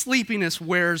 once the sleepiness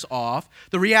wears off,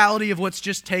 the reality of what's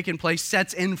just taken place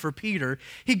sets in for Peter.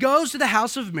 He goes to the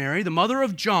house of Mary, the mother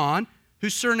of John,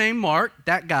 whose surname Mark.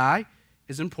 That guy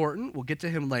is important. We'll get to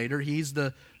him later. He's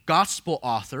the gospel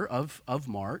author of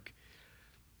Mark.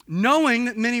 knowing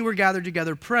that many were gathered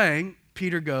together praying,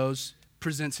 Peter goes,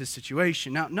 presents his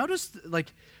situation. Now, notice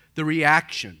the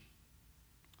reaction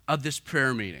of this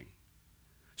prayer meeting.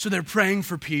 So they're praying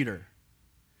for Peter.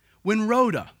 When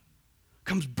Rhoda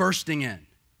comes bursting in,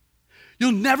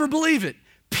 you'll never believe it.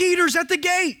 Peter's at the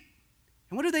gate.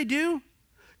 And what do?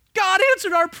 God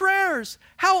answered our prayers.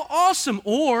 How awesome.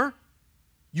 Or,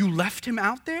 you left him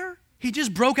out there? He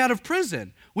just broke out of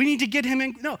prison. We need to get him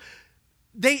in. No.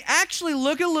 They actually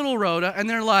look at little Rhoda and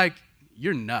they're like,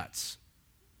 you're nuts.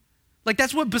 Like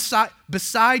that's what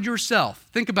beside yourself.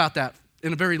 Think about that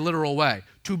in a very literal way.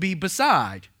 To be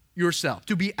beside yourself.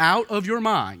 To be out of your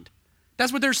mind.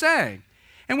 That's what they're saying.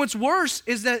 And what's worse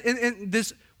is that in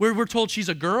this, where we're told she's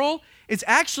a girl, it's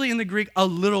actually in the Greek a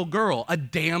little girl, a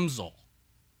damsel.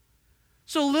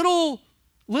 So little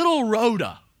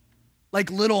Rhoda, like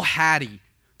little Hattie,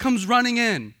 comes running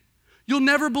in. You'll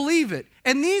never believe it.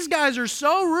 And these guys are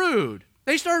so rude.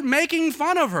 They start making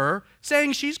fun of her,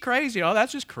 saying she's crazy. Oh,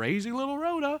 that's just crazy little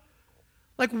Rhoda.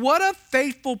 Like, what a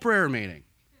faithful prayer meeting.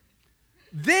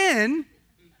 Then,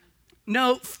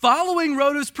 no, following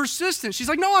Rhoda's persistence, she's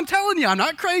like, no, I'm telling you, I'm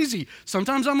not crazy.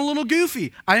 Sometimes I'm a little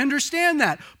goofy. I understand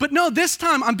that. But no, this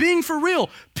time I'm being for real.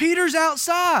 Peter's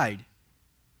outside.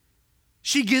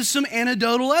 She gives some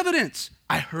anecdotal evidence.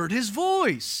 I heard his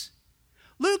voice.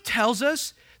 Luke tells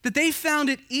us that they found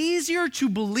it easier to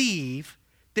believe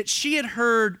that she had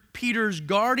heard Peter's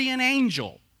guardian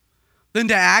angel than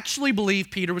to actually believe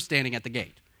Peter was standing at the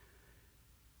gate.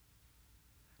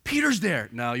 Peter's there.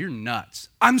 No, you're nuts.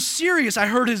 I'm serious. I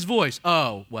heard his voice.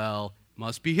 Oh, well,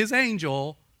 must be his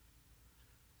angel.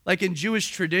 Like in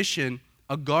Jewish tradition,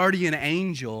 a guardian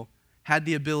angel had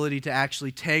the ability to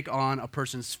actually take on a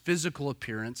person's physical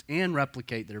appearance and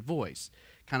replicate their voice.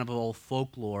 Kind of an old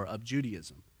folklore of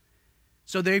Judaism.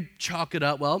 So they chalk it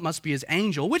up, well, it must be his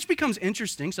angel, which becomes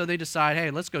interesting. So they decide,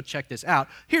 hey, let's go check this out.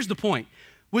 Here's the point.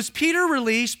 Was Peter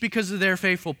released because of their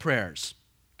faithful prayers?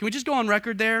 Can we just go on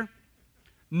record there?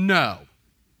 No.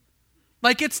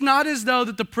 Like, it's not as though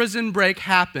that the prison break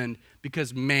happened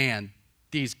because, man,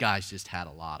 these guys just had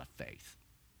a lot of faith.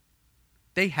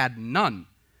 They had none.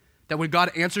 That when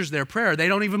God answers their prayer, they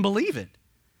don't even believe it.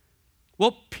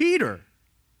 Well, Peter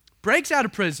breaks out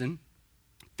of prison,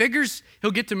 figures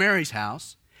he'll get to Mary's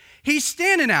house. He's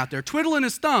standing out there, twiddling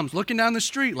his thumbs, looking down the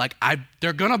street like,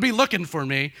 they're going to be looking for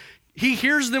me. He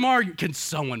hears them argue. Can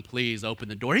someone please open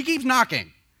the door? He keeps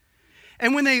knocking.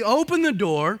 And when they opened the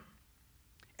door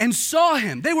and saw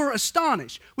him, they were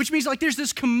astonished, which means like there's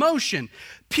this commotion.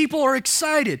 People are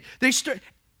excited.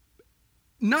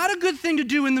 Not a good thing to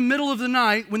do in the middle of the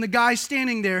night when the guy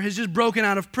standing there has just broken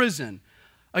out of prison.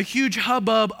 A huge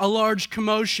hubbub, a large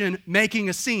commotion, making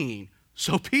a scene.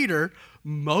 So Peter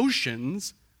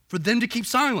motions for them to keep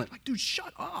silent. Like, dude,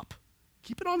 shut up.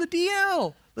 Keep it on the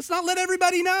DL. Let's not let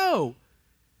everybody know.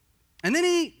 And then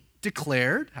he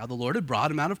declared how the Lord had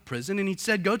brought him out of prison, and he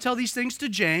said, go tell these things to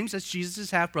James, that's Jesus'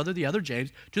 half-brother, the other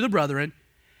James, to the brethren.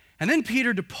 And then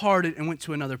Peter departed and went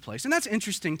to another place. And that's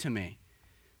interesting to me,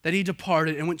 that he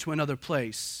departed and went to another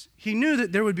place. He knew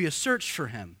that there would be a search for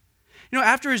him. You know,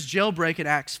 after his jailbreak in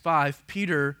Acts 5,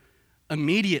 Peter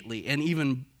immediately, and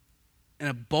even in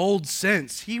a bold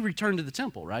sense, he returned to the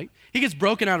temple, right? He gets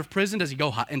broken out of prison. Does he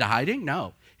go into hiding?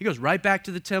 No. He goes right back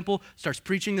to the temple, starts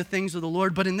preaching the things of the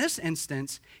Lord. But in this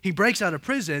instance, he breaks out of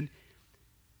prison,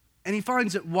 and he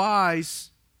finds it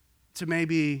wise to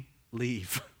maybe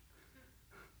leave.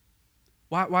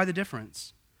 Why the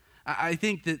difference? I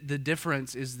think that the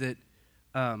difference is that,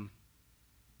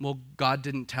 God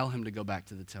didn't tell him to go back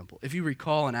to the temple. If you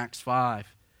recall in Acts 5,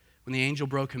 when the angel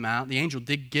broke him out, the angel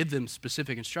did give them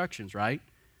specific instructions, right?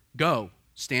 Go,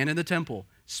 stand in the temple,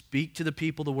 speak to the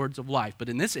people the words of life. But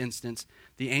in this instance,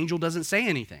 the angel doesn't say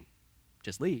anything,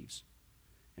 just leaves.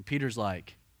 And Peter's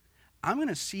like, I'm going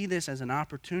to see this as an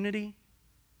opportunity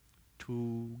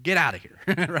to get out of here,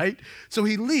 right? So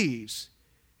he leaves.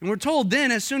 And we're told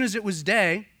then, as soon as it was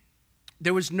day,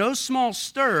 there was no small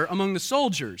stir among the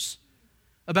soldiers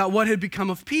about what had become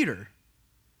of Peter.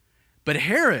 But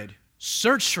Herod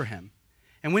searched for him.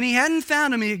 And when he hadn't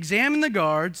found him, he examined the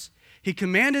guards. He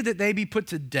commanded that they be put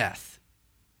to death.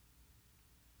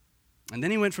 And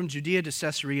then he went from Judea to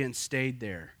Caesarea and stayed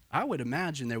there. I would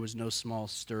imagine there was no small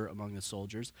stir among the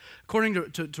soldiers.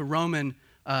 According to Roman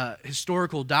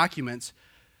historical documents,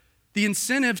 the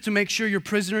incentive to make sure your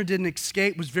prisoner didn't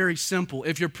escape was very simple.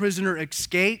 If your prisoner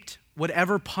escaped,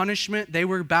 whatever punishment they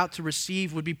were about to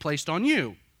receive would be placed on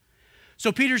you.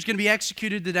 So Peter's going to be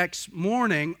executed the next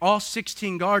morning. All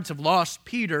 16 guards have lost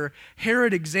Peter.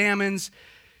 Herod examines.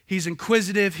 He's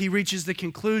inquisitive. He reaches the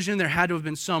conclusion there had to have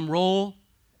been some role.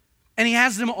 And he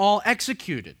has them all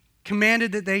executed.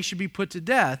 commanded that they should be put to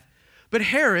death. But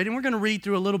Herod, and we're going to read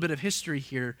through a little bit of history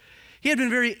here, he had been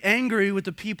very angry with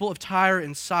the people of Tyre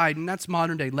and Sidon, that's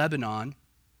modern-day Lebanon.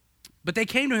 But they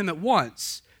came to him at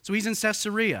once, so he's in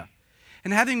Caesarea.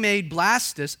 And having made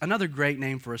Blastus, another great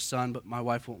name for a son, but my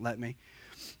wife won't let me,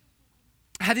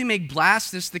 having made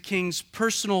Blastus the king's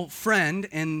personal friend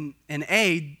and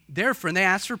aid, their friend, they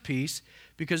asked for peace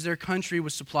because their country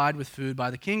was supplied with food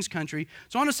by the king's country.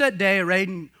 So on a set day, arrayed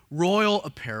in royal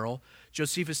apparel,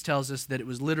 Josephus tells us that it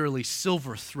was literally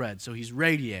silver thread, so he's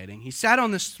radiating. He sat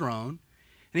on this throne,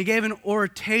 and he gave an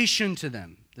oration to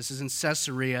them. This is in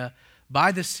Caesarea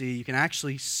by the sea. You can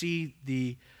actually see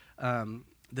the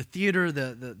theater,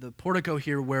 the portico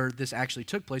here where this actually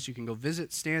took place. You can go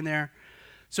visit, stand there.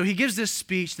 So he gives this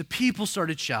speech. The people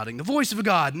started shouting, "The voice of a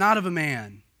God, not of a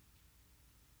man."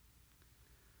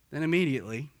 Then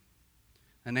immediately,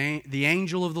 the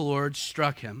angel of the Lord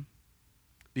struck him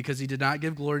because he did not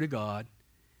give glory to God.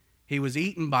 He was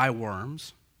eaten by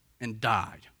worms and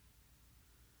died.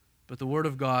 But the word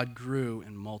of God grew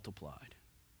and multiplied.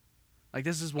 Like,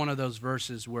 this is one of those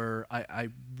verses where I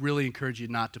really encourage you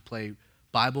not to play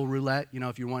Bible roulette. You know,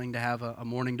 if you're wanting to have a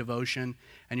morning devotion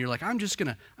and you're like, I'm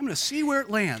going to see where it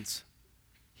lands.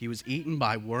 He was eaten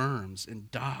by worms and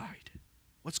died.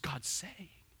 What's God saying?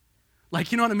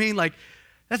 Like, you know what I mean? Like,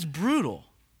 that's brutal.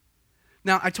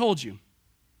 Now, I told you,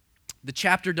 the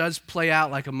chapter does play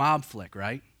out like a mob flick,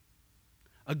 right?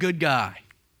 A good guy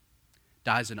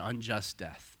dies an unjust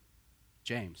death.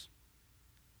 James.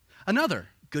 Another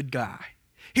good guy.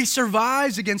 He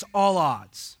survives against all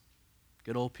odds.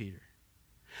 Good old Peter.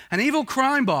 An evil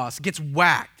crime boss gets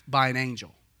whacked by an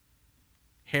angel.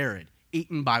 Herod,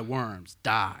 eaten by worms,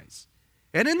 dies.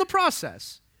 And in the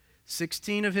process,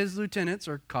 16 of his lieutenants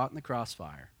are caught in the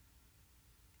crossfire.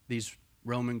 These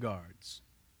Roman guards.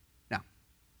 Now,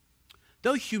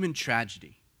 though human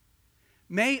tragedy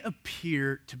may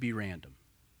appear to be random,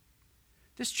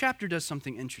 this chapter does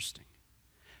something interesting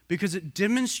because it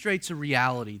demonstrates a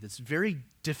reality that's very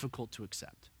difficult to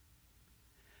accept.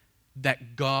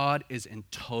 That God is in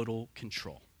total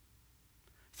control.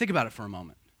 Think about it for a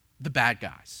moment. The bad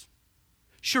guys.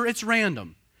 Sure, it's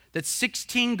random that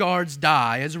 16 guards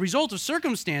die as a result of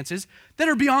circumstances that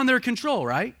are beyond their control,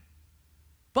 right?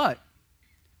 But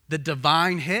the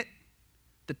divine hit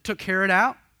that took Herod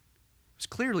out was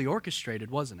clearly orchestrated,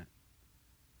 wasn't it?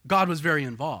 God was very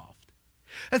involved.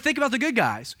 And think about the good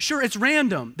guys. Sure, it's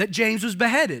random that James was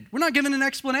beheaded. We're not given an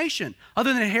explanation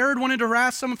other than Herod wanted to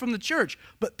harass someone from the church.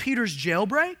 But Peter's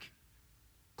jailbreak?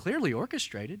 Clearly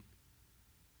orchestrated.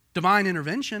 Divine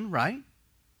intervention, right?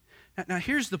 Now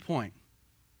here's the point.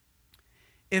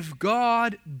 If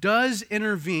God does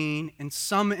intervene in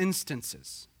some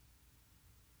instances,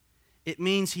 it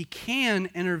means he can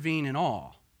intervene in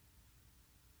all.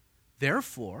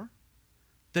 Therefore,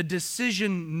 the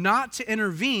decision not to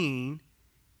intervene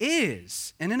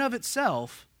is, in and of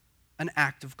itself, an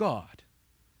act of God.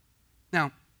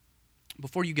 Now,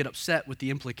 before you get upset with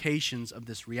the implications of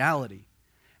this reality,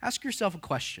 ask yourself a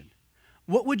question.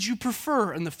 What would you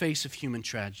prefer in the face of human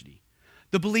tragedy?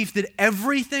 The belief that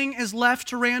everything is left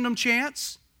to random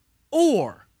chance,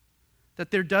 or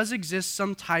that there does exist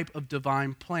some type of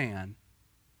divine plan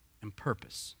and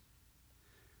purpose?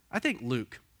 I think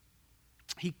Luke,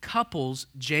 he couples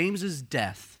James's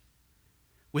death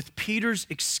with Peter's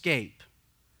escape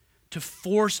to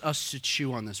force us to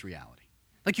chew on this reality.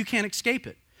 Like, you can't escape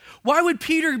it. Why would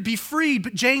Peter be freed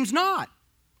but James not?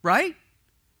 Right?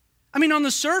 I mean, on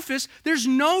the surface, there's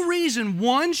no reason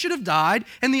one should have died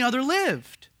and the other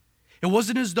lived. It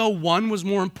wasn't as though one was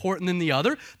more important than the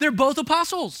other. They're both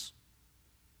apostles.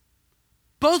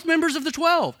 Both members of the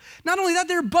 12. Not only that,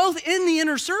 they're both in the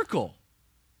inner circle.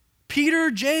 Peter,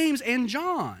 James, and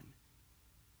John.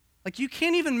 Like, you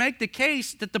can't even make the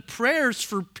case that the prayers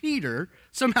for Peter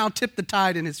somehow tipped the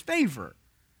tide in his favor.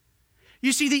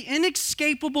 You see, the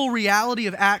inescapable reality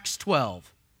of Acts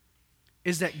 12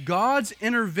 is that God's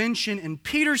intervention in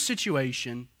Peter's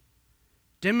situation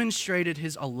demonstrated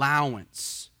his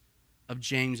allowance of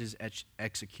James's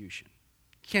execution.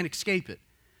 You can't escape it.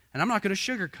 And I'm not going to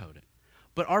sugarcoat it.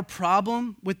 But our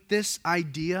problem with this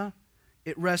idea,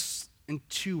 it rests in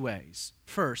two ways.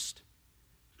 First,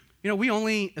 we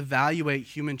only evaluate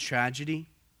human tragedy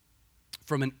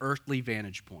from an earthly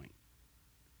vantage point,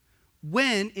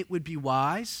 when it would be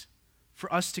wise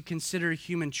for us to consider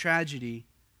human tragedy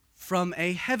from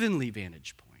a heavenly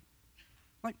vantage point.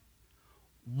 Like,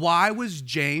 why was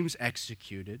James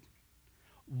executed?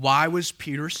 Why was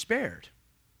Peter spared?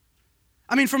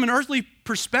 I mean, from an earthly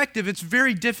perspective, it's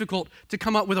very difficult to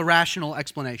come up with a rational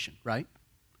explanation, right?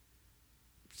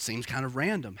 Seems kind of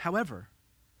random. However,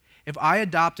 if I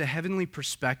adopt a heavenly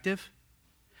perspective,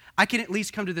 I can at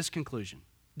least come to this conclusion.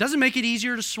 Doesn't make it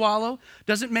easier to swallow,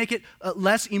 doesn't make it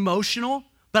less emotional,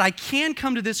 but I can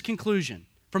come to this conclusion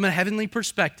from a heavenly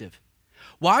perspective.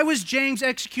 Why was James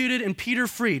executed and Peter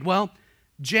freed? Well,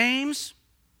 James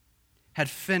had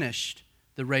finished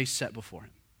the race set before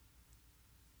him,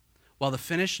 while the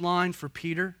finish line for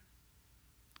Peter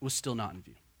was still not in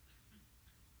view.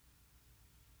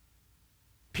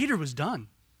 Peter was done.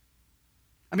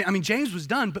 I mean, James was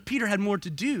done, but Peter had more to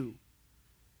do.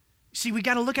 See, we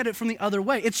got to look at it from the other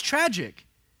way. It's tragic.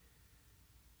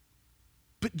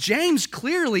 But James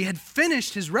clearly had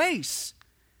finished his race,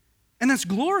 and that's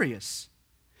glorious.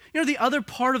 You know, the other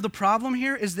part of the problem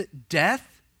here is that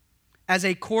death, as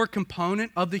a core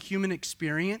component of the human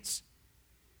experience,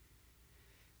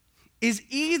 is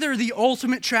either the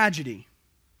ultimate tragedy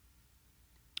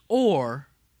or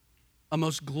a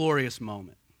most glorious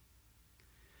moment.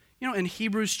 You know, in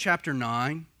Hebrews chapter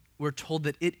 9, we're told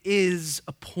that it is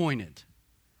appointed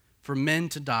for men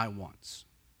to die once,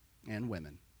 and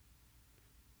women.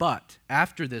 But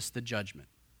after this, the judgment.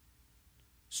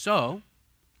 So,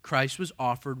 Christ was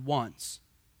offered once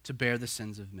to bear the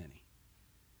sins of many.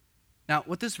 Now,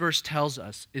 what this verse tells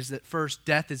us is that first,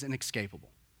 death is inescapable,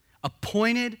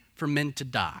 appointed for men to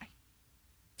die.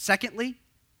 Secondly,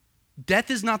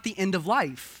 death is not the end of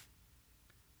life,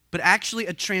 but actually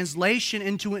a translation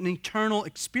into an eternal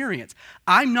experience.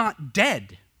 I'm not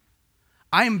dead.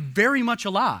 I am very much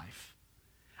alive.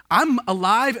 I'm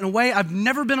alive in a way I've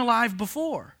never been alive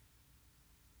before.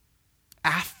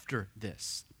 After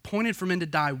this, appointed for men to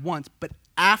die once, but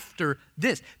after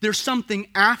this, there's something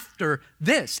after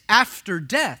this, after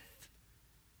death.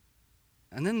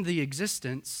 And then the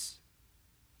existence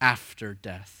after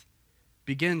death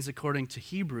begins, according to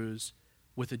Hebrews,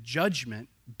 with a judgment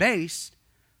based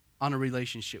on a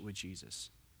relationship with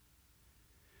Jesus.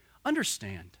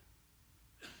 Understand,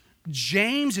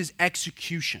 James's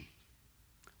execution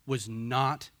was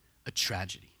not a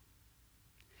tragedy.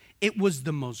 It was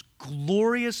the most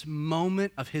glorious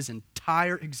moment of his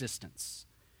entire existence.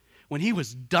 When he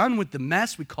was done with the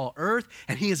mess we call earth,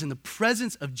 and he is in the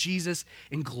presence of Jesus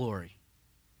in glory.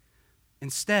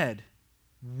 Instead,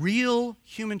 real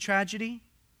human tragedy,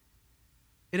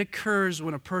 it occurs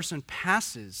when a person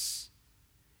passes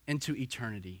into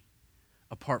eternity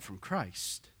apart from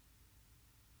Christ.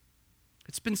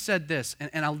 It's been said this,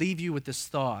 and I'll leave you with this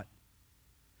thought.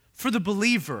 For the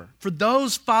believer, for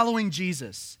those following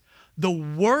Jesus, the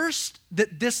worst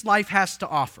that this life has to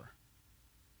offer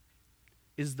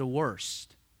is the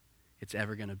worst it's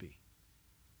ever going to be.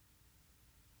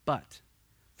 But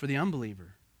for the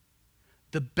unbeliever,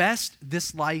 the best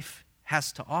this life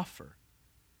has to offer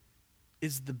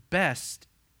is the best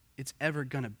it's ever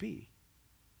going to be.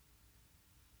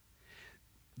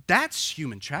 That's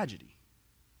human tragedy.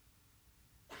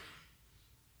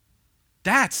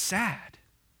 That's sad.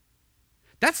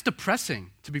 That's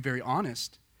depressing, to be very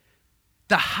honest.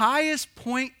 The highest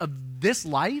point of this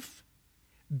life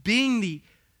being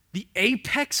the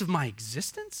apex of my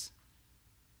existence?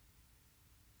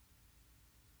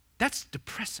 That's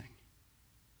depressing.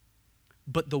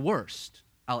 But the worst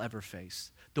I'll ever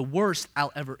face, the worst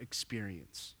I'll ever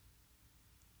experience,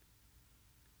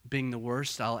 being the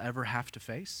worst I'll ever have to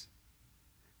face,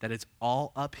 that it's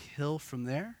all uphill from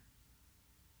there.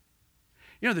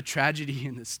 You know the tragedy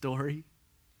in this story?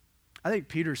 I think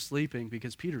Peter's sleeping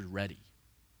because Peter's ready.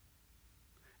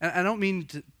 And I don't mean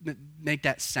to make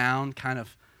that sound kind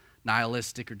of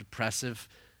nihilistic or depressive,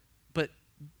 but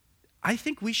I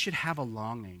think we should have a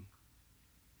longing.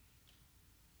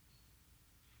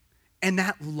 And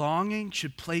that longing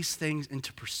should place things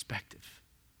into perspective.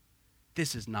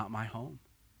 This is not my home.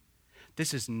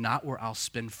 This is not where I'll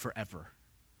spend forever.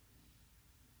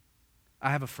 I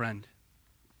have a friend,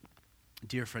 a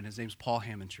dear friend. His name's Paul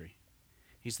Hammondtree.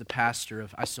 He's the pastor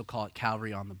of, I still call it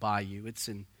Calvary on the Bayou. It's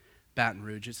in Baton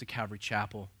Rouge. It's a Calvary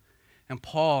chapel. And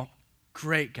Paul,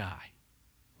 great guy,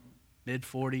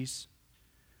 mid-40s,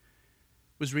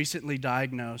 was recently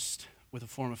diagnosed with a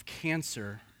form of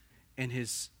cancer in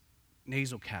his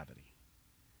nasal cavity.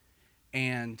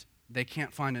 And they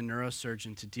can't find a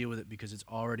neurosurgeon to deal with it because it's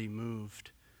already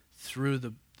moved through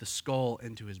the skull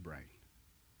into his brain.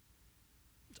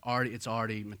 It's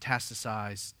already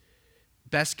metastasized.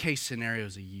 Best case scenario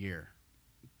is a year,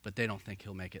 but they don't think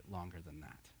he'll make it longer than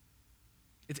that.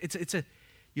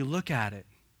 You look at it,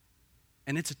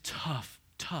 and it's a tough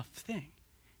thing.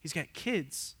 He's got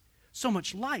kids, so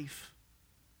much life.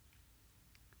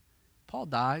 Paul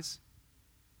dies.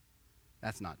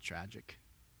 That's not tragic.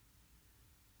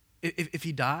 If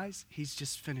he dies, he's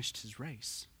just finished his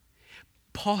race.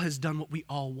 Paul has done what we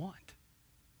all want.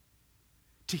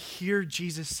 to hear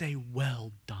Jesus say,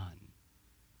 "Well done,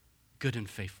 good and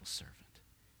faithful servant.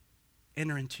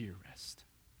 Enter into your rest."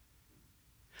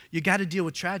 You got to deal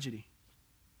with tragedy.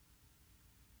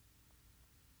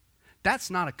 That's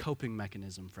not a coping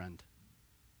mechanism, friend.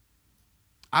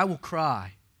 I will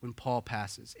cry when Paul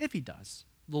passes. If he does,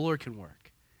 the Lord can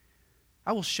work.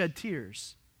 I will shed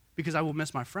tears because I will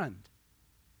miss my friend.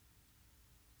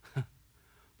 But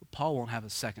Paul won't have a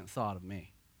second thought of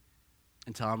me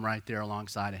until I'm right there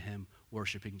alongside of him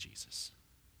worshiping Jesus.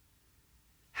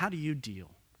 How do you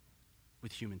deal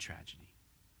with human tragedy?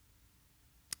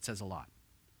 It says a lot.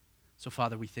 So,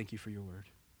 Father, we thank you for your word,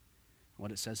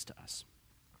 what it says to us.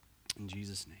 In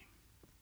Jesus' name.